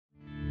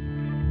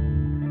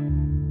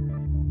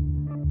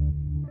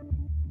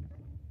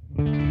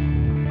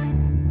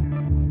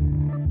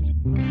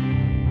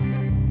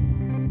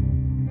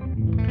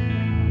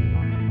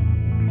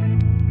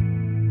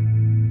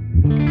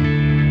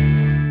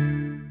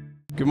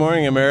Good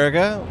morning,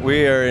 America.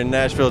 We are in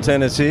Nashville,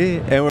 Tennessee,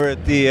 and we're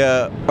at the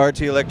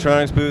RT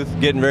Electronics booth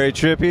getting very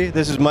trippy.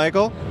 This is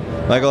Michael.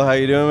 Michael, how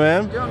you doing,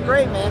 man? Doing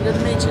great, man. Good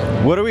to meet you.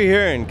 What are we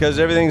hearing? Because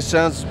everything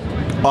sounds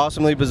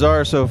awesomely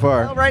bizarre so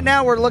far. Well, right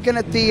now we're looking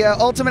at the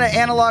ultimate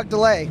analog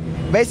delay.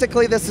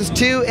 Basically, this is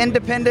two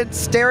independent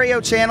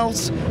stereo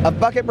channels of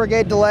bucket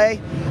brigade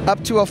delay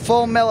up to a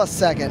full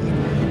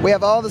millisecond. We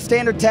have all the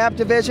standard tap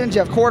divisions.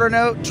 You have quarter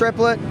note,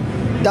 triplet,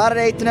 dotted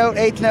eighth note,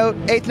 eighth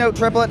note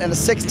triplet, and a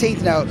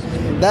 16th note.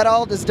 That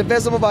all is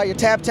divisible by your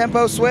tap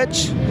tempo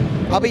switch.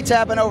 I'll be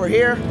tapping over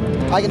here.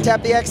 I can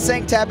tap the X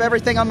sync, tap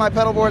everything on my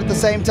pedal board at the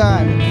same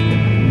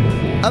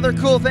time. Other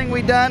cool thing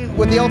we've done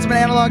with the ultimate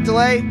analog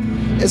delay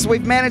is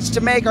we've managed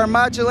to make our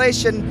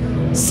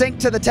modulation sync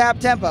to the tap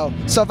tempo.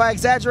 So if I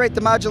exaggerate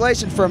the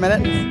modulation for a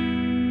minute,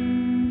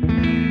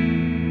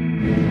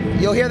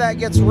 you'll hear that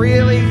gets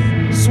really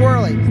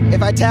swirly.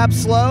 If I tap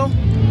slow,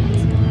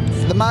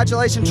 the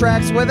modulation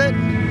tracks with it.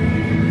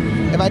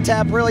 If I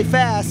tap really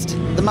fast,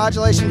 the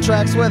modulation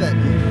tracks with it.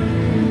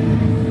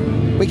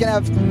 We can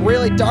have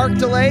really dark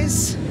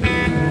delays,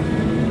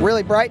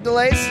 really bright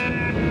delays,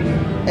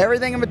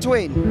 everything in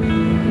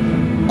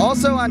between.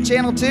 Also on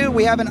channel 2,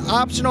 we have an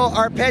optional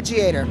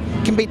arpeggiator.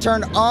 It can be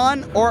turned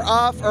on or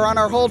off or on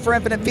our hold for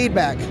infinite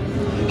feedback.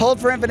 Hold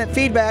for infinite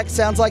feedback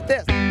sounds like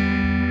this.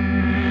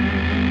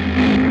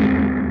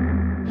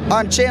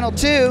 On channel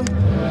 2,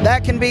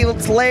 that can be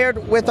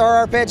layered with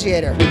our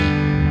arpeggiator.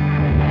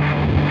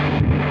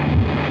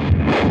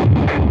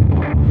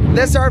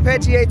 This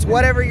arpeggiates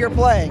whatever you're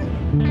playing.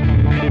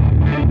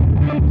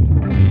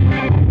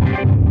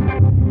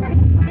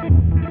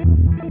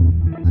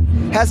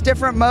 Has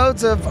different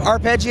modes of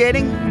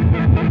arpeggiating.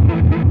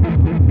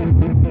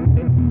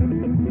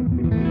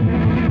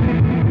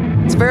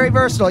 It's very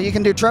versatile. You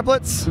can do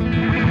triplets.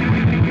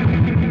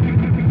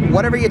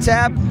 Whatever you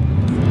tap,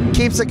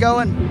 keeps it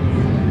going.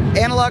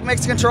 Analog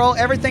mix control,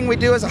 everything we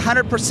do is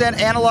 100%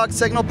 analog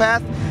signal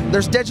path.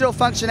 There's digital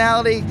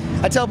functionality.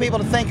 I tell people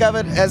to think of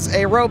it as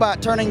a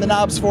robot turning the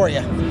knobs for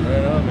you.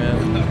 Right on,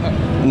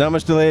 man. Not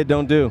much delay it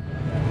don't do.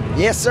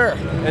 Yes, sir.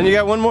 And you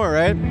got one more,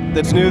 right?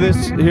 That's new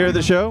here at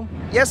the show?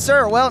 Yes,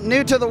 sir. Well,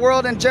 new to the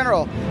world in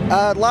general.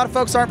 A lot of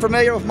folks aren't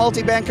familiar with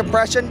multiband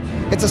compression.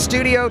 It's a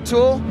studio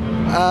tool,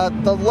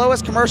 the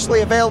lowest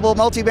commercially available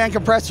multiband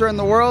compressor in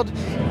the world.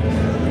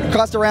 It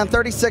costs around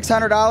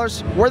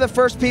 $3,600. We're the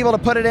first people to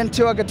put it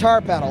into a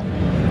guitar pedal.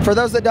 For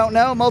those that don't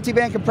know,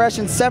 multiband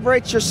compression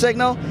separates your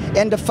signal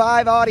into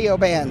 5 audio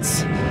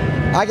bands.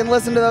 I can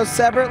listen to those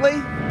separately.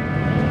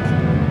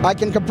 I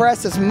can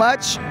compress as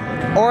much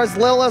or as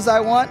little as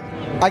I want.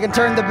 I can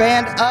turn the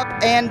band up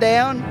and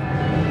down.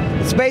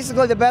 It's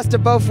basically the best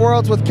of both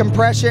worlds with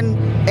compression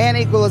and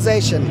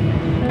equalization.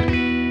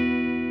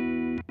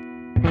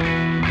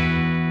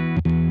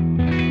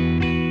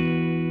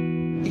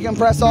 You can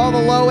press all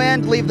the low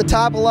end, leave the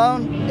top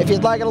alone. If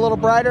you'd like it a little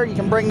brighter, you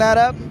can bring that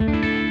up.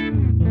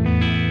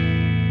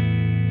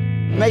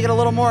 Make it a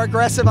little more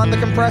aggressive on the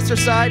compressor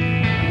side.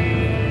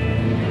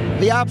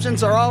 The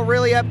options are all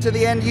really up to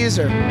the end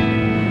user.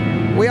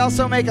 We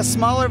also make a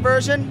smaller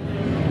version.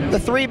 The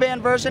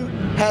 3-band version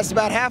has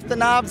about half the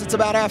knobs, it's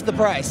about half the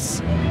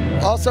price.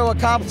 Also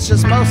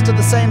accomplishes most of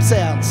the same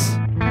sounds.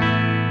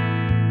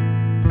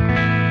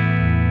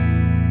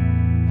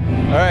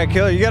 All right,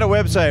 Killer, you got a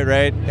website,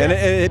 right? Yes. And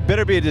it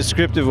better be a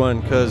descriptive one,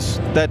 because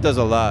that does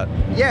a lot.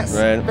 Yes,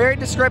 right? Very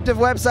descriptive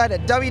website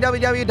at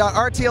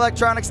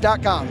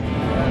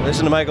www.rtelectronics.com.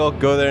 Listen to Michael,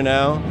 go there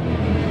now,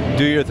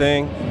 do your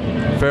thing.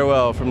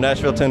 Farewell from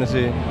Nashville,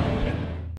 Tennessee.